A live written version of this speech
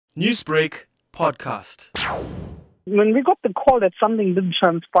Newsbreak Podcast. When we got the call that something did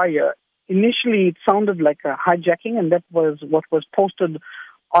transpire, initially it sounded like a hijacking, and that was what was posted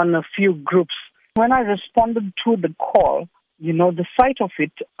on a few groups. When I responded to the call, the sight of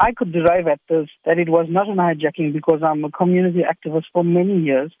it, I could derive at this that it was not an hijacking because I'm a community activist for many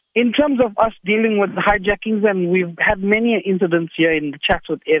years. In terms of us dealing with hijackings, and we've had many incidents here in the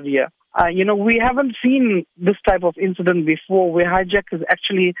Chatsworth area, we haven't seen this type of incident before where hijackers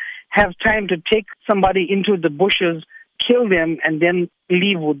actually have time to take somebody into the bushes, kill them, and then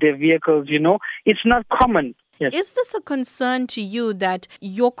leave with their vehicles, It's not common. Yes. Is this a concern to you that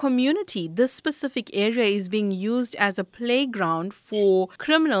your community, this specific area, is being used as a playground for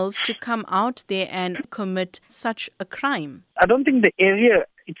criminals to come out there and commit such a crime? I don't think the area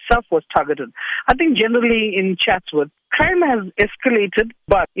itself was targeted. I think generally in Chatsworth, crime has escalated,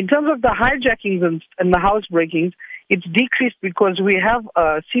 but in terms of the hijackings and the housebreakings, it's decreased because we have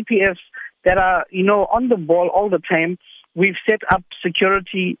CPFs that are, on the ball all the time. We've set up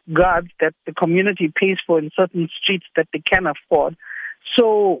security guards that the community pays for in certain streets that they can afford.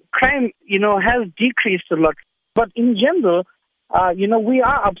 So crime, has decreased a lot. But in general, we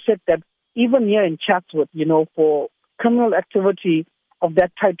are upset that even here in Chatsworth, for criminal activity of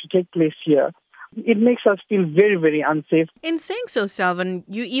that type to take place here, it makes us feel very, very unsafe. In saying so, Selvan,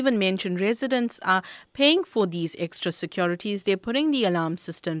 you even mentioned residents are paying for these extra securities. They're putting the alarm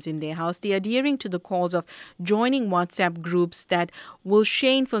systems in their house. They're adhering to the calls of joining WhatsApp groups that will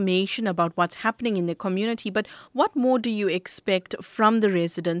share information about what's happening in their community. But what more do you expect from the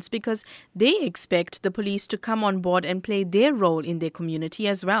residents? Because they expect the police to come on board and play their role in their community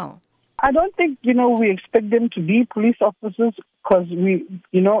as well. I don't think, we expect them to be police officers because we,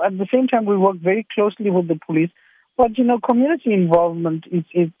 at the same time we work very closely with the police. But, community involvement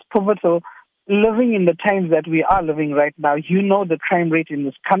is pivotal. Living in the times that we are living right now, the crime rate in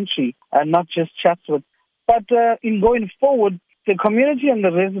this country, not just Chatsworth. But in going forward, the community and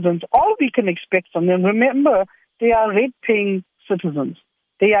the residents, all we can expect from them, remember, they are rate-paying citizens.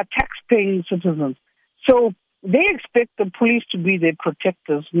 They are tax-paying citizens. So they expect the police to be their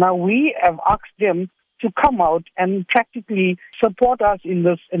protectors. Now, we have asked them to come out and practically support us in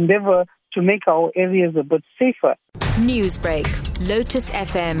this endeavor to make our areas a bit safer. Newsbreak, Lotus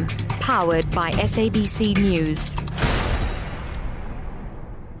FM, powered by SABC News.